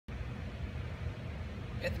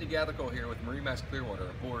Anthony Gathercole here with MarineMax Clearwater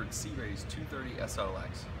aboard Sea Ray's 230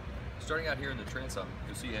 SLX. Starting out here in the Transom,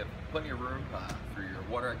 you'll see you have plenty of room for your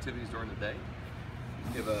water activities during the day.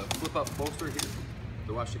 You have a flip-up bolster here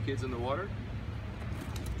to watch the kids in the water.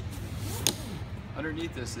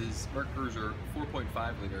 Underneath this is MerCruiser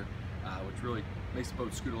 4.5 liter, which really makes the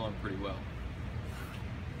boat scoot along pretty well.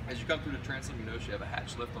 As you come through the Transom, you notice you have a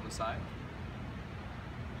hatch lift on the side.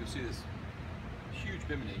 You'll see this huge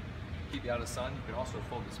bimini keep you out of the sun. You can also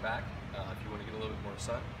fold this back if you want to get a little bit more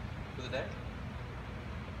sun for the day.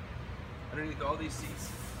 Underneath all these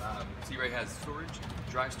seats, Sea Ray has storage,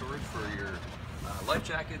 dry storage for your life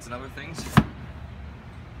jackets and other things.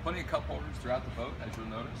 Plenty of cup holders throughout the boat, as you'll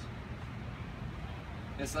notice.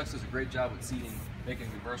 SLX does a great job with seating, making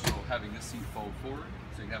it versatile, having this seat fold forward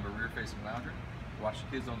so you can have a rear-facing lounger. Watch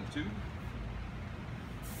the kids on the tube.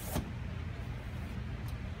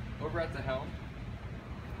 Over at the helm,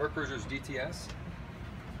 MerCruiser's DTS.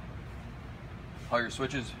 All your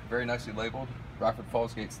switches very nicely labeled. Rockford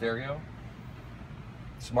Falls Gate stereo.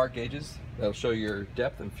 Smart gauges that'll show your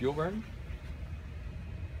depth and fuel burn.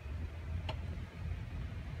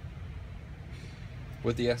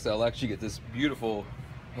 With the SLX, you get this beautiful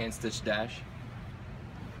hand-stitched dash.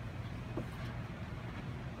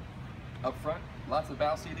 Up front, lots of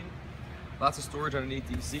bow seating, lots of storage underneath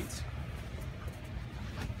these seats.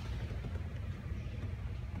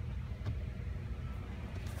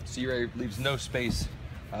 Sea Ray leaves no space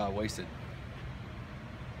wasted.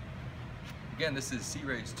 Again, this is Sea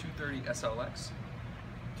Ray's 230 SLX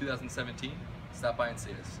 2017. Stop by and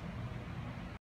see us.